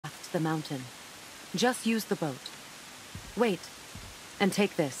the mountain. Just use the boat. Wait, and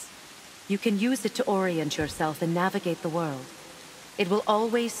take this. You can use it to orient yourself and navigate the world. It will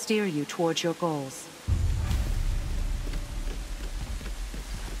always steer you towards your goals.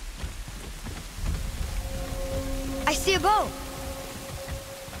 I see a boat!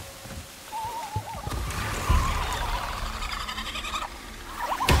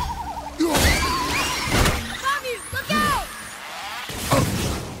 Mommy, look out!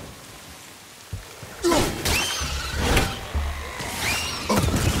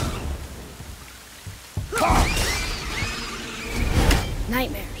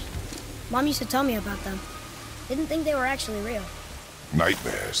 Nightmares. Mom used to tell me about them. Didn't think they were actually real.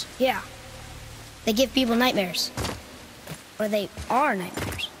 Nightmares? Yeah. They give people nightmares. Or they are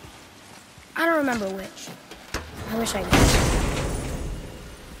nightmares. I don't remember which. I wish I did.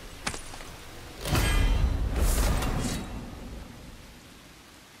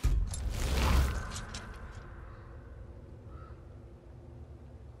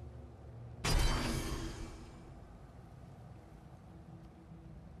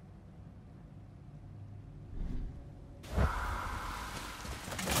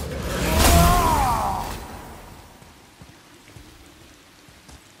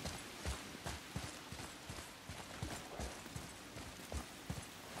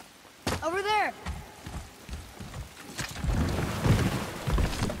 Over there!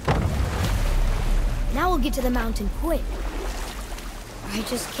 Now we'll get to the mountain quick. I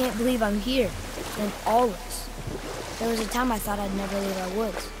just can't believe I'm here, and all this. There was a time I thought I'd never leave our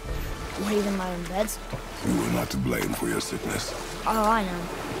woods, or even my own beds. You were not to blame for your sickness. Oh, I know.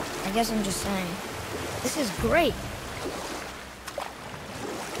 I guess I'm just saying. This is great.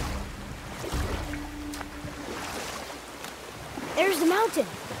 There's the mountain.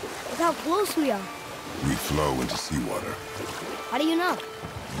 Look how close we are. We flow into seawater. How do you know?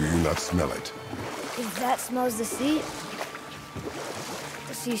 Do you not smell it? If that smells the sea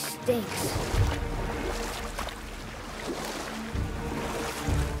stinks.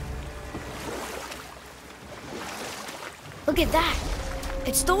 Look at that.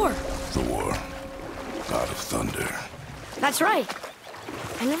 It's Thor. Thor, god of thunder. That's right.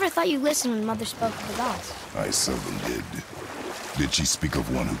 I never thought you listened when Mother spoke of the gods. I seldom did. Did she speak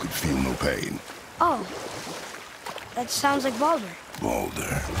of one who could feel no pain? Oh. That sounds like Baldur.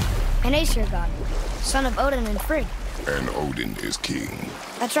 Baldur. An Aesir god, son of Odin and Frigg. And Odin is king.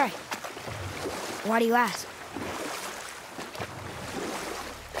 That's right. Why do you ask?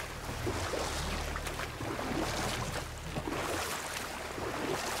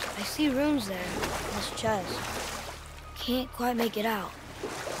 I see runes there in this chest. Can't quite make it out.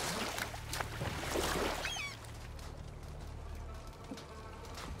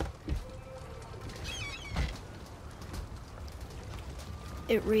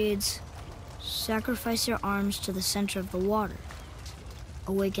 It reads, sacrifice your arms to the center of the water.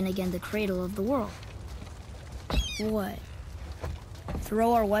 Awaken again the cradle of the world. What?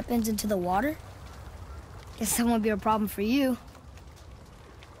 Throw our weapons into the water? Guess that won't be a problem for you.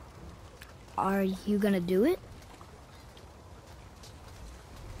 Are you gonna do it?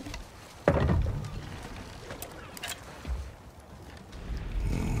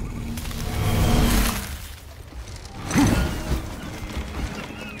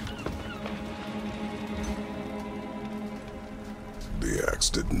 The axe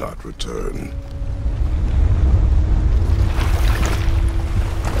did not return.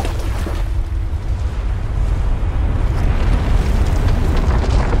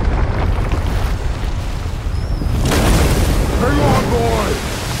 Hang on, boy!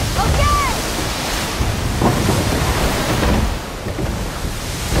 Okay!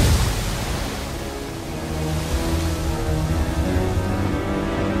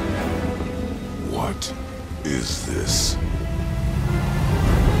 What is this?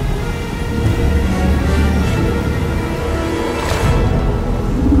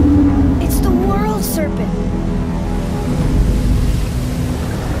 It's the world serpent.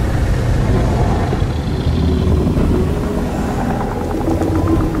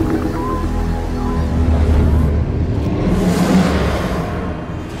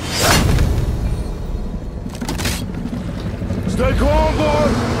 Stay calm, boy!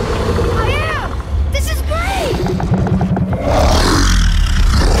 I am! This is great!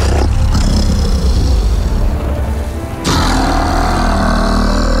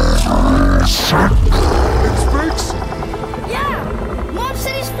 It speaks? Yeah! Mom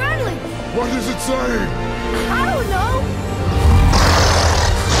said he's friendly! What is it saying? I don't know!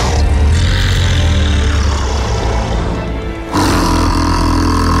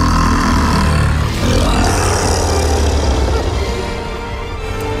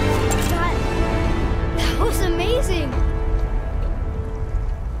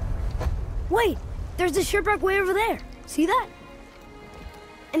 There's a shipwreck way over there. See that?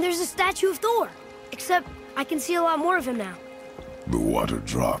 And there's a statue of Thor. Except I can see a lot more of him now. The water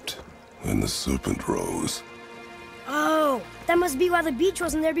dropped, and the serpent rose. Oh, that must be why the beach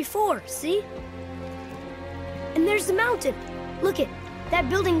wasn't there before, see? And there's the mountain. Look it, that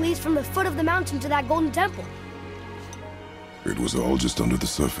building leads from the foot of the mountain to that golden temple. It was all just under the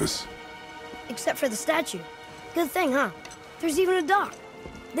surface. Except for the statue. Good thing, huh? There's even a dock.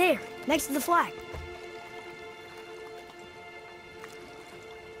 There, next to the flag.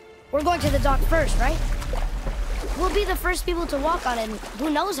 We're going to the dock first, right? We'll be the first people to walk on it in who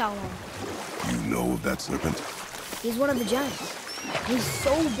knows how long. You know of that serpent? He's one of the giants. He's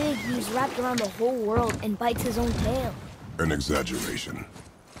so big he's wrapped around the whole world and bites his own tail. An exaggeration.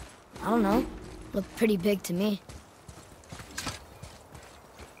 I don't know. Looked pretty big to me.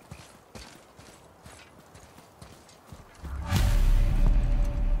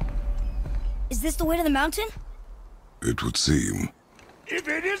 Is this the way to the mountain? It would seem. If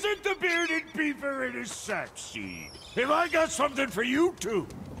it isn't the bearded beaver, it is Sackseed. Have I got something for you too?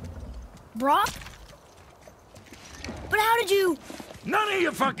 Brock? But how did you... None of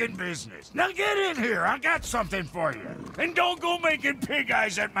your fucking business. Now get in here, I got something for you. And don't go making pig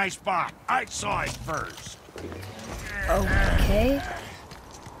eyes at my spot. I saw it first. Okay.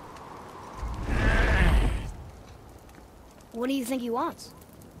 What do you think he wants?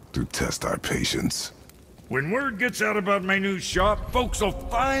 To test our patience. When word gets out about my new shop, folks will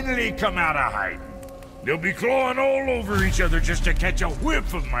finally come out of hiding. They'll be clawing all over each other just to catch a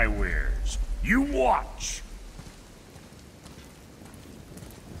whiff of my wares. You watch.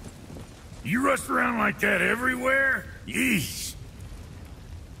 You rush around like that everywhere? Yeesh.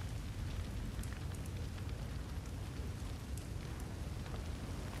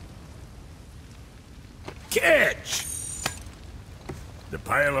 Catch! The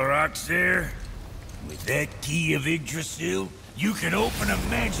pile of rocks there? With that key of Yggdrasil, you can open a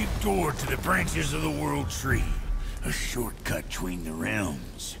magic door to the branches of the World Tree. A shortcut between the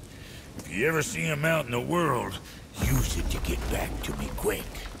realms. If you ever see him out in the world, use it to get back to me quick.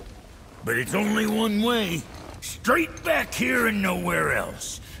 But it's only one way. Straight back here and nowhere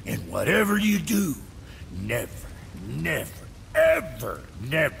else. And whatever you do, never, ever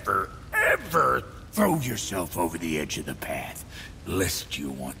throw yourself over the edge of the path, lest you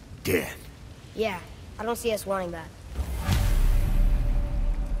want death. Yeah, I don't see us wanting that.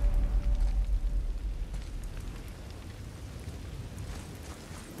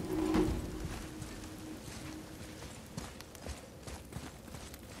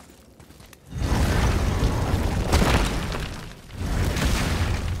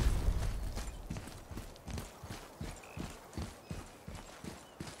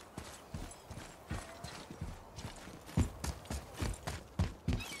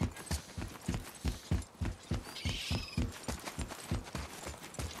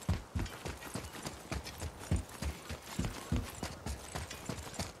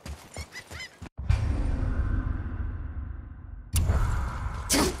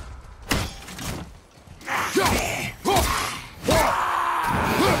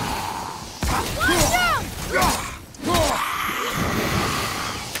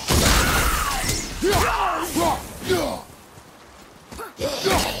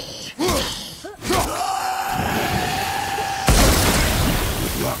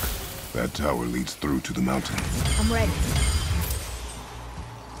 That tower leads through to the mountain. I'm ready.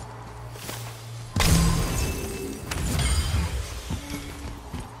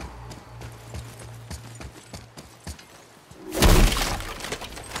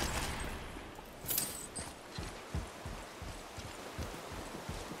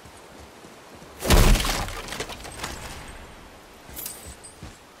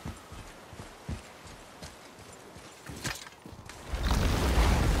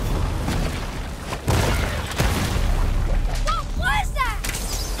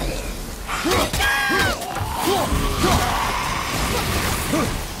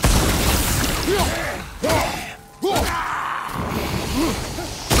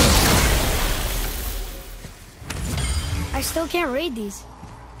 I still can't read these.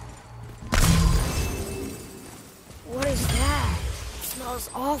 What is that? It smells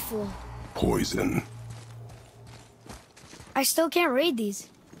awful. Poison. I still can't read these.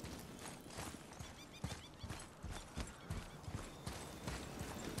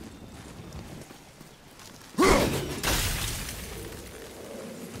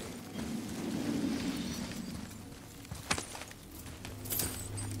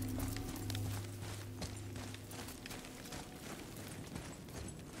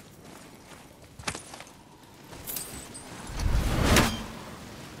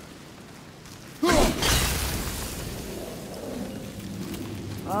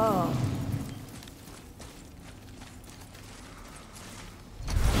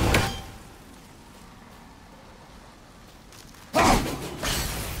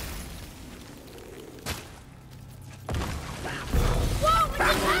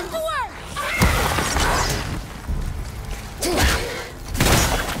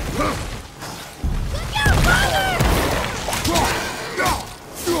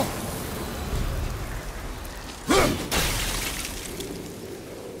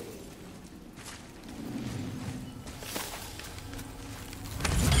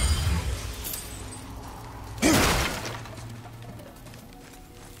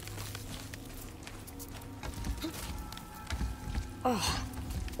 Oh,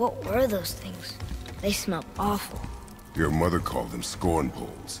 what were those things? They smell awful. Your mother called them scorn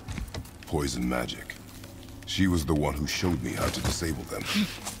poles. Poison magic. She was the one who showed me how to disable them.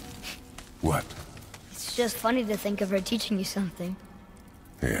 What? It's just funny to think of her teaching you something.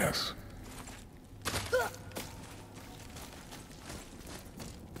 Yes.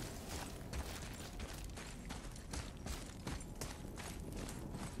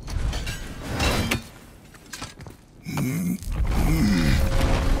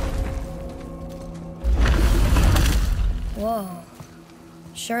 Whoa.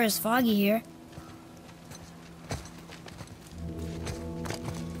 Sure is foggy here.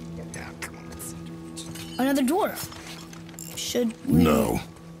 Another dwarf. Should we... No.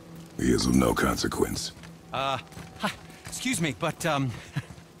 He is of no consequence. Hi. Excuse me, but,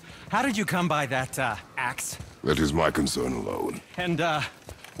 how did you come by that, axe? That is my concern alone. And,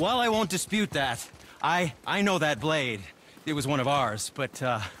 while I won't dispute that, I know that blade. It was one of ours, but,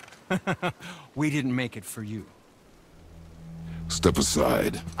 we didn't make it for you. Step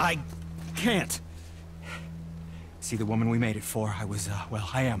aside. I can't. See, the woman we made it for, well,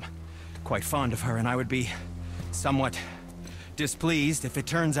 I am quite fond of her, and I would be somewhat displeased if it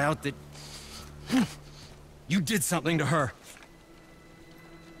turns out that you did something to her.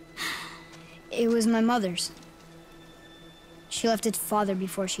 It was my mother's. She left its father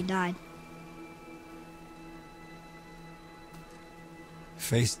before she died.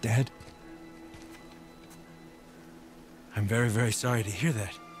 Face dead? I'm very, very sorry to hear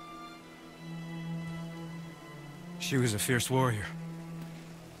that. She was a fierce warrior.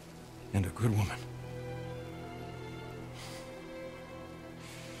 And a good woman.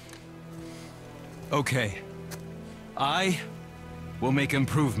 Okay. I will make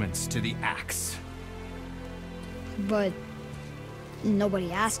improvements to the axe. But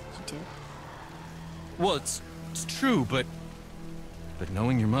nobody asked you to. Well, it's true, but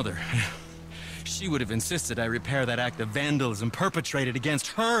knowing your mother, she would have insisted I repair that act of vandalism perpetrated against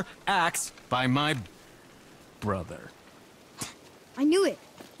her axe by my brother. I knew it.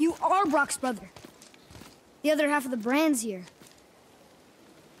 You are Brock's brother. The other half of the brand's here.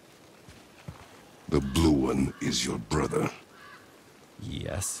 The blue one is your brother.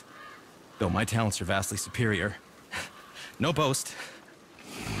 Yes. Though my talents are vastly superior. No boast.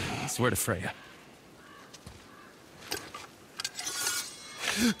 I swear to Freya.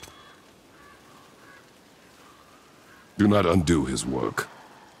 Do not undo his work.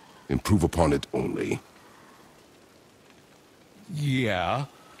 Improve upon it only. Yeah,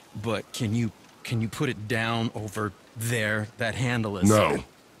 but can you put it down over there? That handle is... No.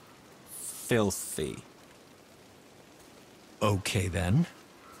 Filthy. Okay, then.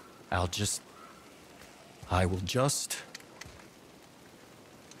 I will just...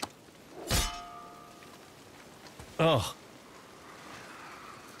 Oh.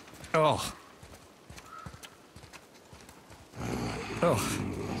 Oh. Oh.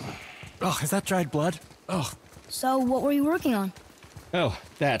 Oh, is that dried blood? Oh. So, what were you working on? Oh,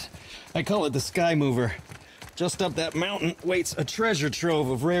 that. I call it the Sky Mover. Just up that mountain waits a treasure trove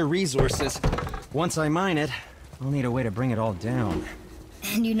of rare resources. Once I mine it, I'll need a way to bring it all down.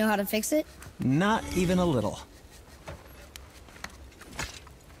 And you know how to fix it? Not even a little.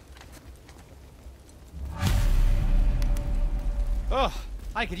 Oh,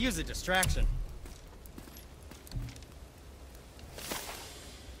 I could use a distraction.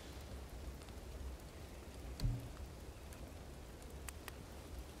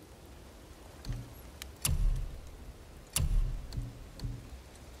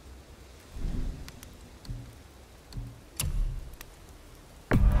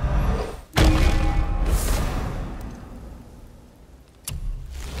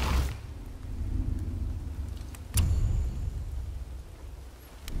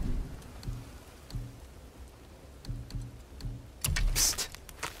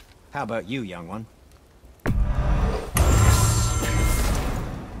 How about you, young one?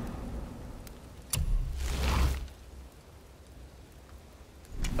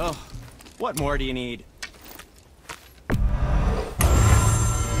 Oh, what more do you need?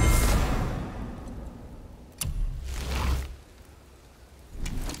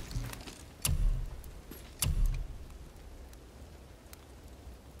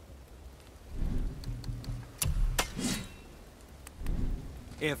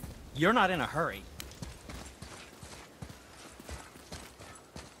 If you're not in a hurry.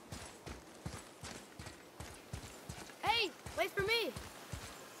 Hey, wait for me!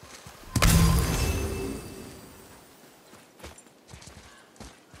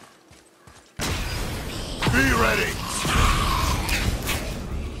 Be ready!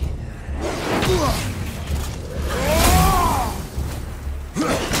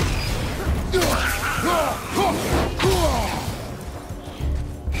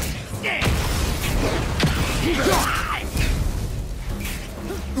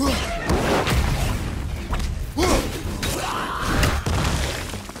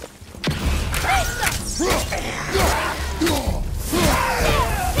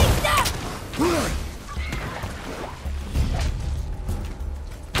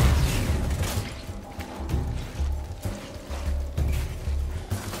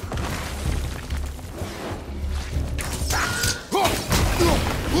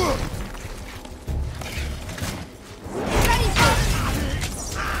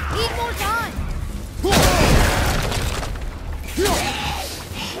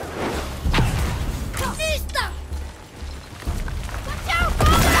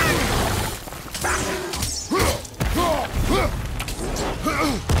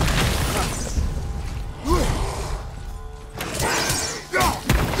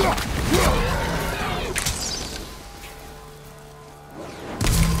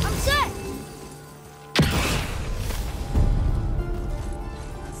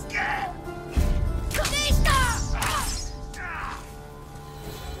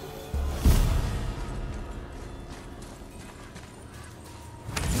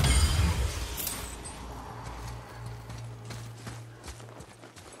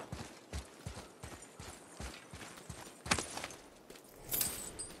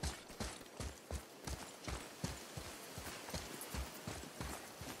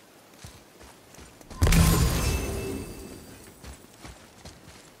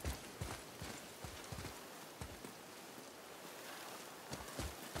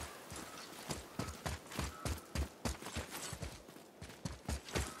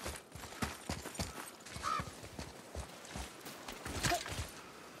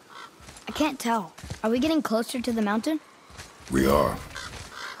 can't tell. Are we getting closer to the mountain? We are.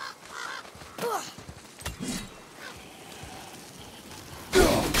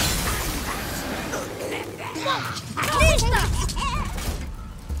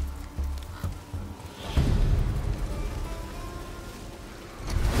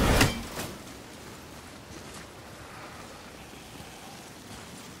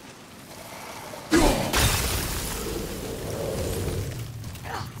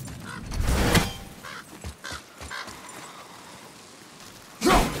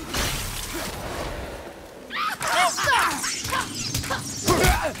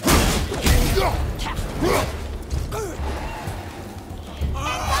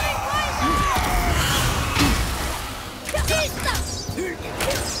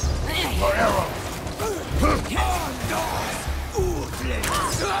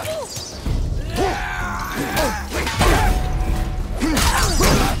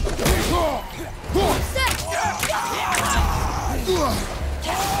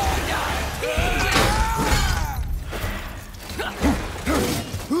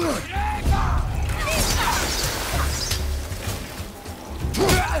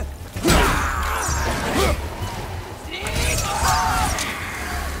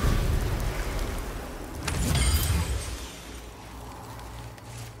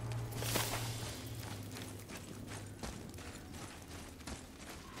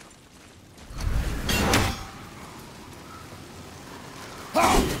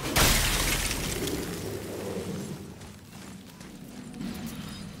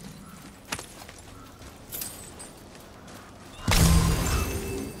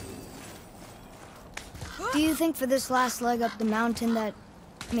 Do you think for this last leg up the mountain that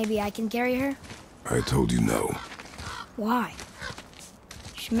maybe I can carry her? I told you no. Why?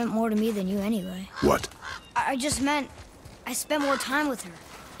 She meant more to me than you anyway. What? I just meant I spent more time with her.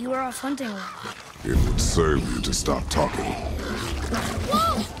 You were off hunting a lot. It would serve you to stop talking.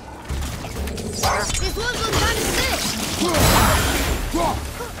 Whoa! This one's kind of sick!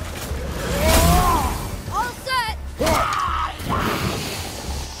 All set!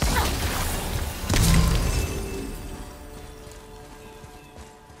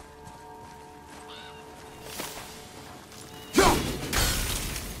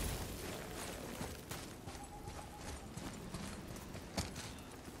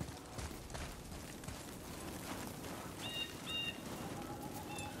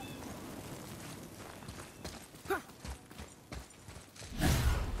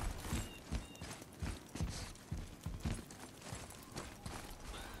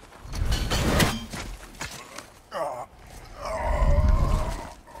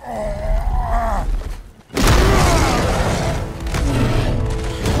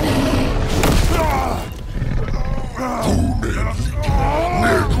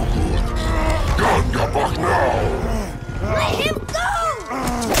 Let him go!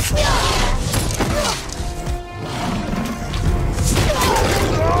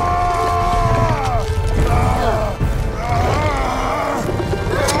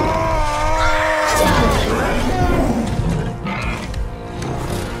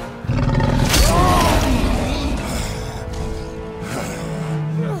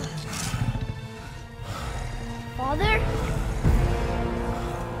 Father?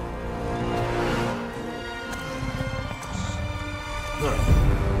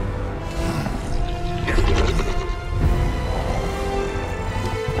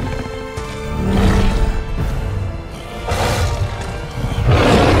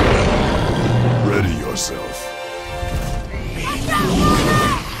 Ready yourself.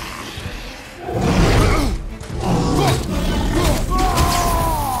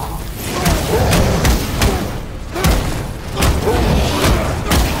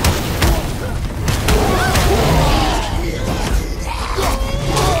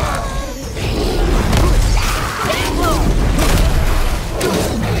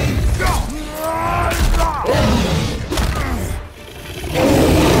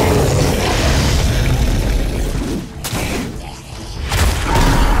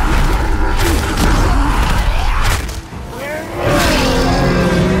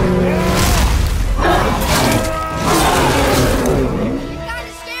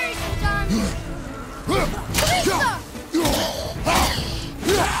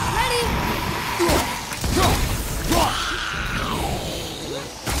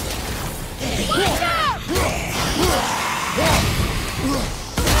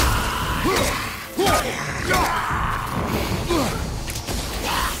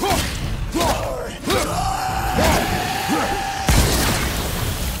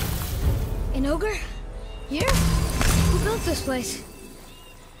 An ogre? Here? Who built this place?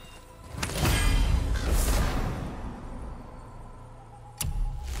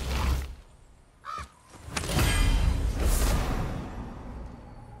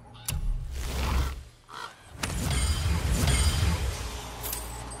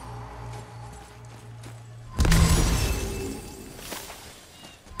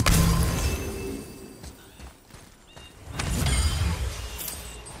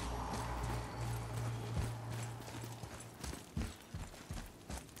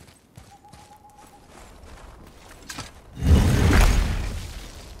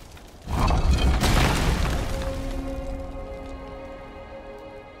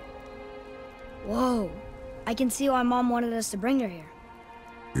 Whoa. I can see why Mom wanted us to bring her here.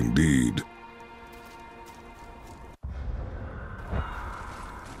 Indeed.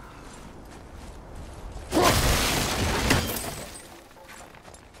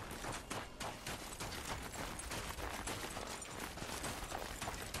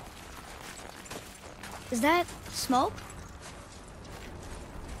 Is that smoke?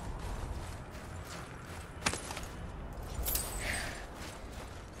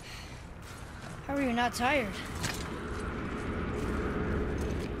 How are you not tired?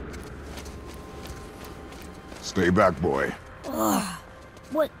 Stay back, boy. Ugh.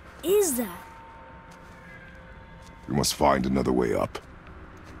 What is that? We must find another way up.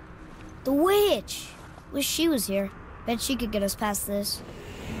 The witch! Wish she was here. Bet she could get us past this.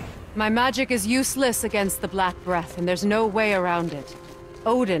 My magic is useless against the Black Breath, and there's no way around it.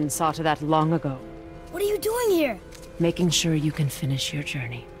 Odin saw to that long ago. What are you doing here? Making sure you can finish your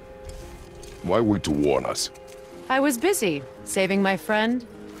journey. Why wait to warn us? I was busy, saving my friend,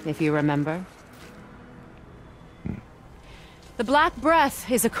 if you remember. The Black Breath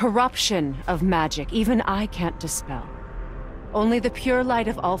is a corruption of magic even I can't dispel. Only the pure light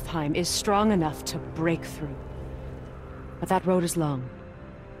of Alfheim is strong enough to break through. But that road is long.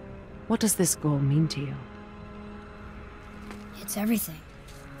 What does this goal mean to you? It's everything.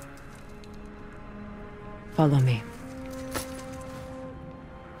 Follow me.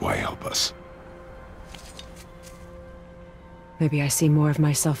 Why help us? Maybe I see more of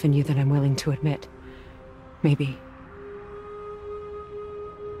myself in you than I'm willing to admit. Maybe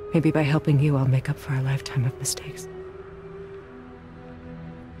by helping you, I'll make up for a lifetime of mistakes.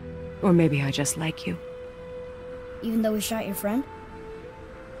 Or maybe I just like you. Even though we shot your friend?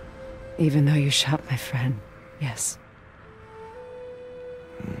 Even though you shot my friend, yes.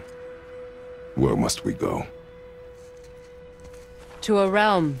 Where must we go? To a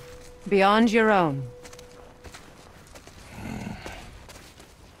realm beyond your own.